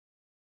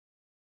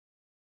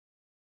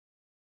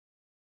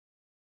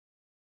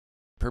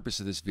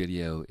purpose of this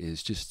video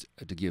is just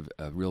to give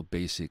a real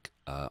basic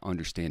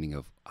understanding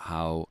of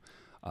how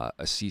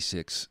a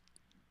C6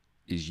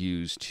 is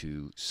used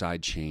to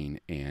sidechain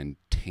and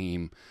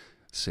tame.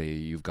 Say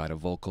you've got a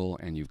vocal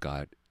and you've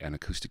got an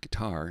acoustic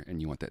guitar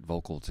and you want that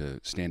vocal to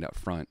stand up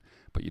front,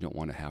 but you don't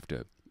want to have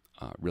to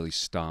really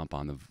stomp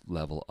on the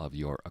level of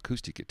your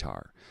acoustic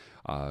guitar.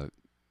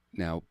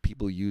 Now,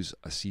 people use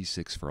a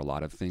C6 for a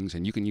lot of things,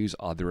 and you can use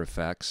other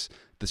effects.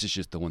 This is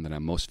just the one that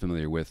I'm most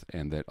familiar with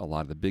and that a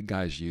lot of the big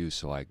guys use,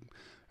 so I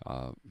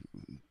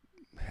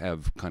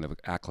have kind of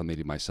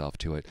acclimated myself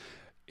to it.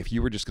 If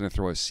you were just going to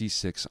throw a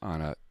C6 on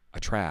a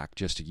track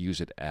just to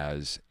use it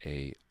as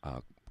a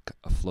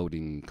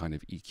floating kind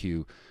of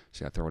EQ,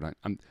 see, I throw it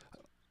on.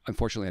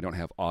 Unfortunately, I don't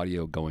have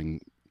audio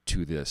going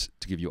to this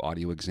to give you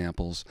audio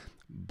examples,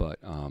 but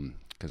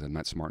because I'm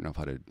not smart enough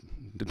to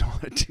know how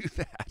to do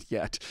that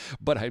yet.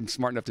 But I'm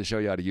smart enough to show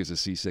you how to use a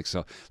C6.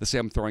 So let's say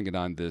I'm throwing it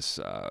on this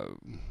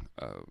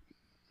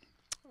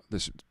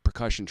this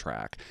percussion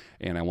track,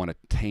 and I want to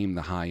tame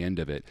the high end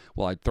of it.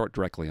 Well, I'd throw it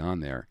directly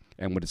on there,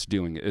 and what it's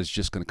doing is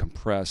just going to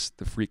compress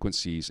the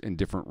frequencies in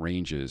different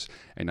ranges,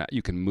 and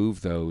you can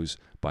move those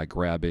by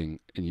grabbing.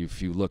 And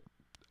if you look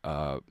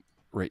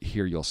right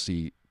here, you'll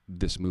see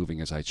this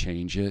moving as I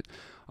change it.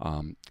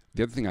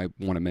 The other thing I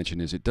want to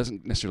mention is it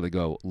doesn't necessarily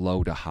go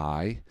low to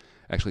high.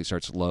 Actually, it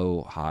starts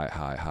low, high,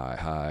 high, high,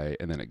 high,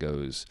 and then it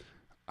goes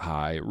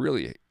high.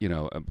 Really, you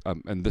know,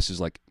 and this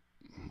is like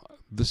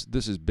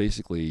this is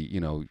basically, you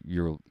know,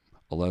 your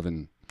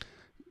 11K,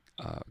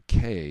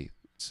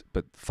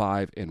 but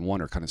 5 and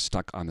 1 are kind of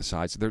stuck on the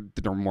sides.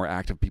 They're more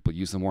active. People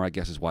use them more, I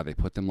guess, is why they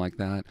put them like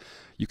that.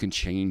 You can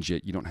change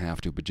it. You don't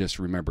have to, but just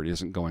remember it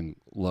isn't going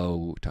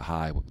low to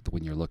high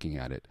when you're looking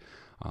at it.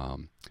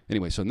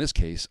 Anyway, so in this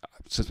case,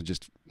 since I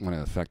just want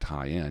to affect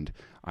high end,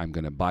 I'm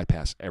going to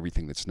bypass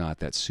everything that's not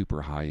that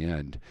super high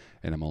end,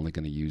 and I'm only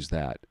going to use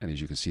that. And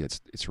as you can see,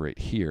 it's right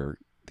here.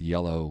 The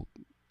yellow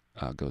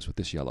goes with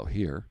this yellow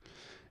here,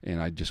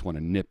 and I just want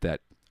to nip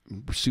that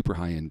super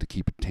high end to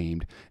keep it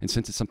tamed. And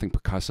since it's something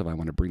percussive, I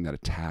want to bring that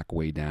attack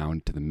way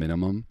down to the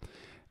minimum.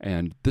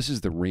 And this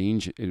is the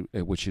range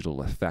at which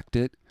it'll affect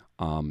it.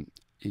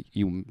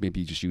 You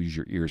maybe just use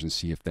your ears and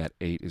see if that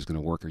 8 is going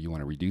to work, or you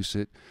want to reduce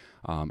it.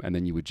 And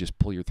then you would just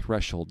pull your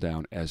threshold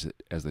down as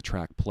the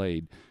track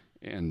played.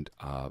 And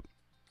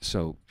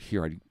so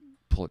here I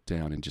pull it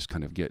down and just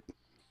kind of get,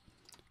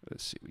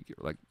 let's see, we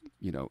get like,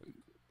 you know,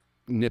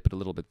 nip it a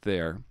little bit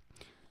there.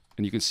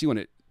 And you can see when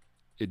it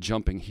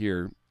jumping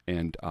here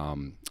and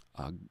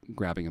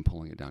grabbing and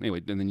pulling it down.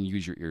 Anyway, and then you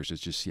use your ears to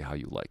just see how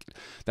you like it.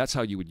 That's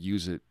how you would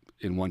use it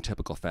in one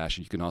typical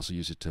fashion. You can also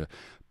use it to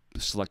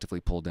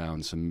selectively pull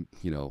down some,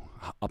 you know,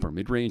 upper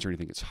mid-range or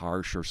anything that's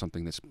harsh or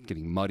something that's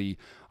getting muddy,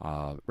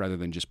 rather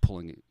than just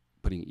putting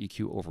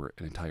EQ over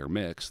an entire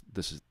mix.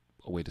 This is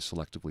a way to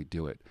selectively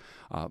do it.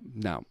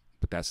 Now,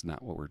 but that's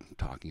not what we're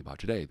talking about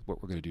today.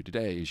 What we're going to do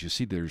today is, you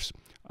see there's,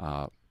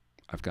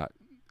 I've got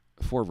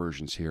 4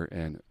 versions here,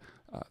 and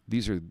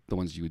these are the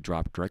ones you would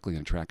drop directly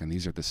on track, and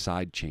these are the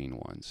side chain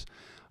ones.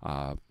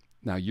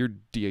 Now your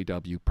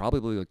DAW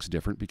probably looks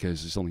different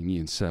because there's only me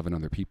and 7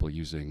 other people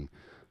using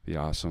the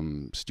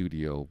awesome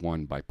Studio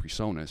One by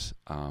PreSonus.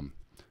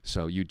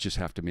 So you just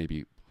have to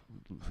maybe,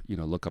 you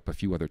know, look up a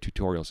few other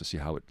tutorials to see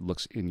how it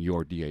looks in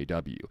your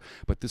DAW.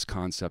 But this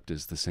concept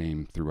is the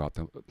same throughout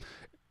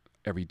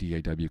every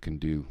DAW can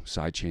do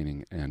side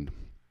chaining, and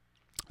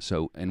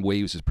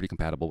Waves is pretty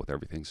compatible with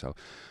everything. So,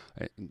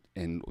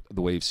 and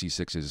the Wave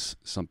C6 is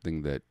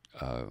something that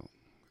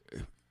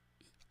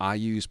I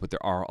use, but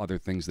there are other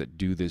things that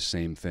do this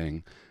same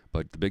thing.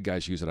 But the big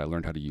guys use it. I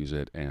learned how to use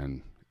it,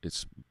 and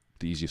it's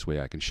the easiest way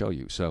I can show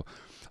you. So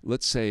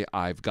let's say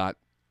I've got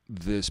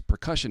this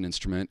percussion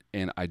instrument,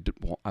 and I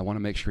want to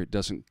make sure it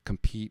doesn't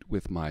compete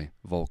with my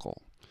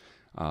vocal.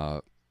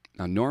 Now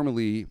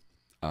normally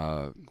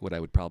what I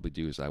would probably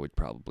do is I would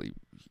probably,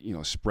 you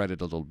know, spread it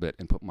a little bit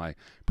and put my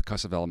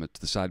percussive element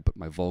to the side, put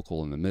my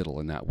vocal in the middle,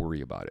 and not worry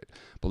about it.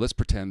 But let's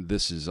pretend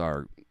this is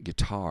our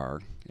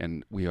guitar,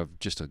 and we have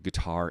just a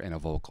guitar and a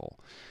vocal,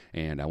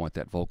 and I want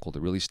that vocal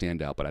to really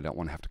stand out, but I don't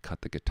want to have to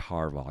cut the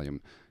guitar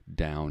volume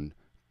down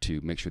to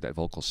make sure that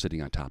vocal's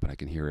sitting on top and I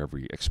can hear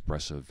every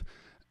expressive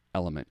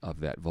element of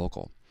that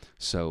vocal.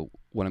 So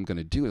what I'm going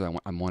to do is I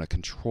want to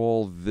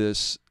control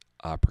this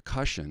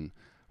percussion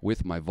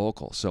with my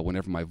vocal. So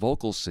whenever my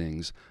vocal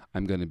sings,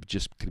 I'm going to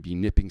just be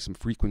nipping some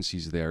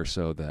frequencies there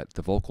so that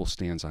the vocal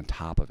stands on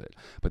top of it.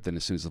 But then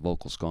as soon as the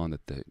vocal's gone,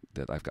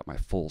 that I've got my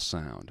full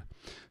sound.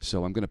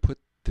 So I'm going to put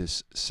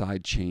this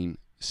side chain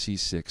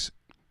C6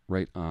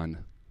 right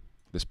on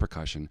this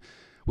percussion,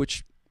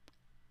 which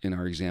in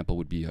our example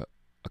would be a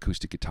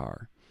acoustic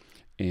guitar.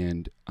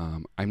 And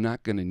I'm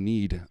not going to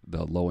need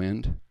the low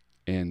end,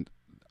 and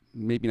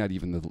maybe not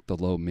even the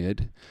low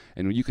mid.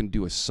 And you can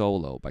do a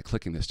solo by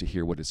clicking this to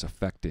hear what it's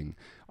affecting.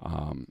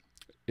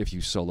 If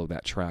you solo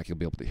that track, you'll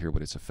be able to hear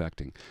what it's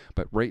affecting.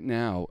 But right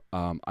now,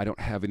 I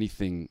don't have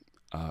anything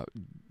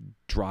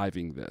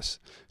driving this.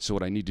 So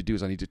what I need to do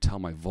is I need to tell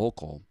my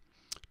vocal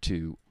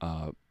to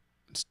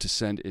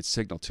send its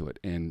signal to it.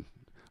 And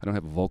I don't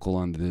have a vocal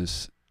on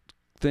this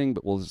thing,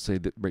 but we'll say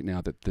that right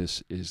now that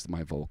this is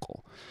my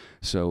vocal.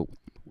 So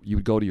you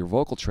would go to your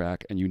vocal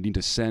track and you need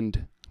to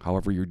send,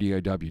 however your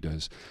DAW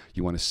does,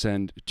 you want to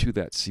send to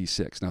that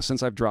C6. Now,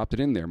 since I've dropped it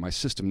in there, my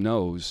system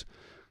knows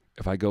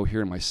if I go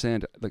here in my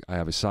send, like I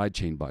have a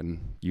sidechain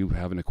button, you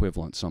have an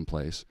equivalent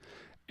someplace,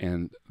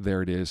 and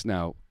there it is.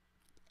 Now,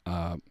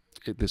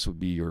 this would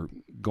be your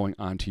going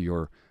onto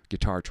your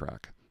guitar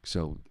track.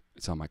 So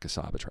it's on my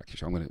Casaba track here.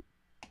 So I'm going to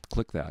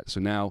click that. So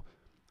now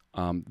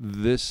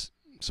this,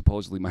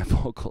 supposedly my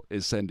vocal,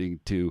 is sending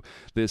to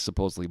this,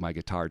 supposedly my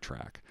guitar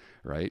track,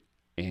 right?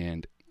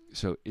 And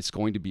so it's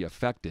going to be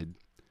affected.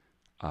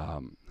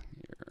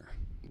 Here,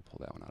 we'll pull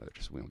that one out of there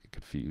just so we don't get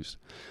confused.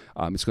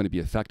 It's going to be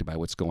affected by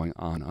what's going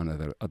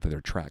on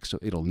other tracks. So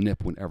it'll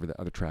nip whenever the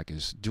other track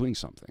is doing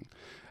something.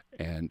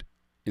 And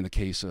in the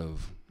case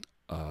of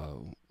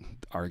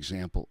our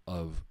example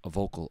of a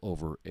vocal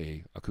over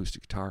a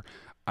acoustic guitar,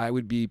 I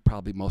would be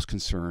probably most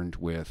concerned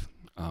with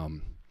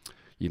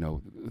you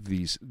know,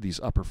 these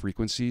upper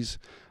frequencies,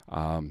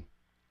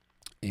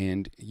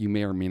 and you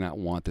may or may not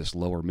want this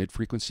lower mid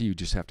frequency. You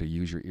just have to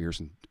use your ears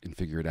and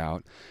figure it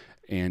out.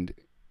 And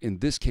in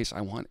this case,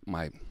 I want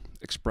my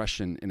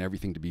expression and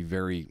everything to be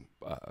very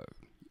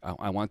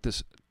I want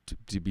this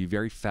to be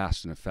very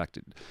fast and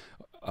affected,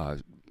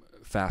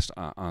 fast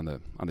on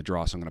the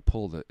draw. So I'm going to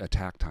pull the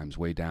attack times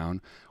way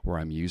down where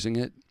I'm using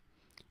it.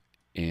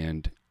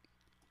 And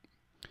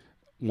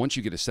once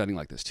you get a setting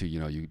like this too, you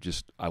know,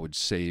 I would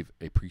save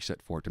a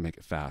preset for it to make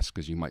it fast,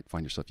 because you might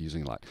find yourself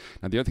using it a lot.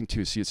 Now the other thing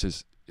too is, see, it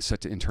says it's set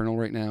to internal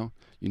right now.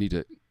 You need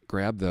to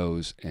grab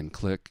those and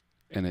click,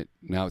 and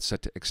now it's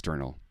set to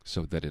external,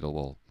 so that it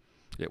will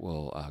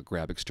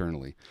grab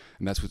externally.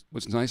 And that's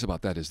what's nice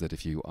about that, is that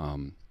if you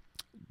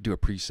do a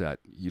preset,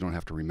 you don't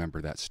have to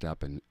remember that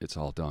step, and it's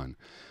all done.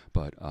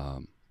 But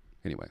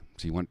anyway,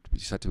 so you want to be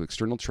set to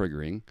external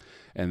triggering,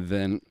 and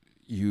then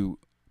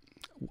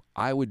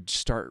I would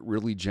start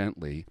really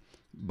gently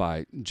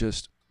by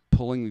just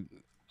pulling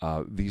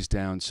these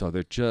down so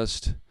they're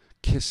just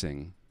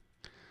kissing.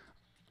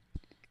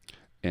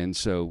 And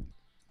so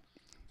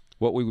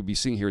what we would be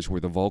seeing here is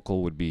where the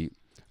vocal would be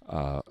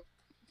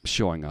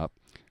showing up,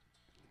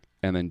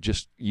 and then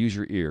just use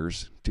your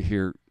ears to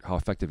hear how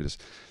effective it is.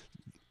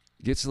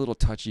 It gets a little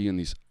touchy in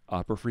these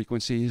upper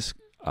frequencies,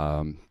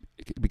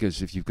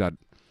 because if you've got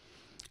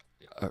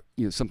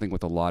you know, something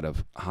with a lot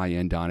of high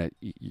end on it,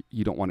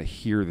 you don't want to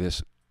hear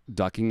this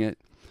ducking it.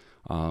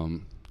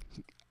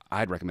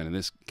 I'd recommend in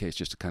this case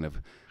just to kind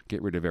of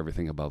get rid of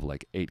everything above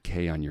like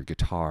 8K on your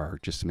guitar,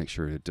 just to make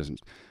sure it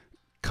doesn't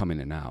come in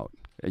and out.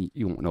 And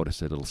you won't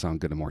notice it. It'll sound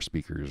good in more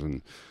speakers.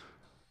 And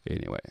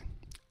anyway,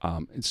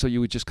 and so you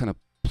would just kind of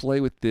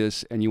play with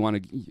this, and you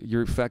want to,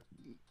 your effect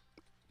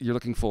you're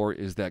looking for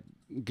is that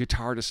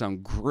guitar to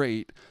sound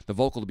great, the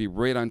vocal to be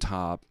right on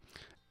top,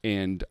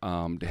 and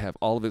to have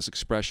all of this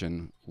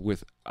expression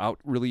without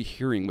really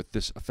hearing what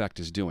this effect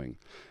is doing.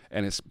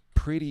 And it's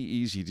pretty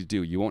easy to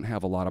do. You won't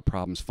have a lot of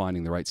problems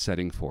finding the right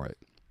setting for it.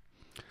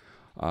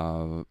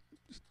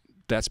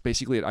 That's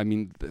basically it. I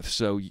mean,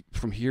 so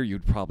from here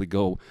you'd probably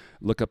go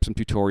look up some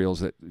tutorials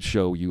that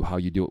show you how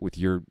you do it with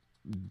your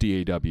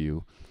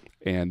DAW,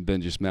 and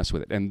then just mess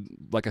with it. And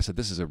like I said,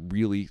 this is a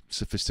really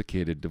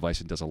sophisticated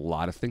device. It does a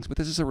lot of things, but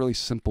this is a really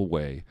simple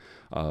way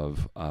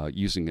of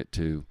using it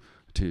to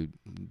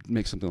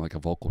make something like a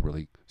vocal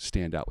really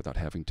stand out without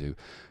having to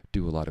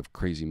do a lot of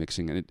crazy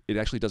mixing. And it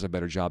actually does a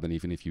better job than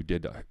even if you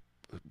did a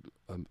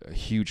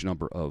huge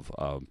number of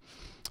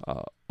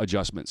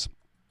adjustments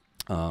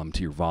to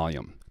your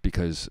volume,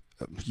 because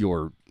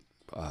your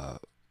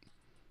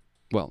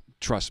well,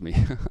 trust me.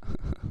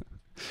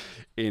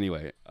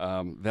 Anyway,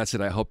 that's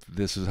it. I hope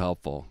this is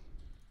helpful.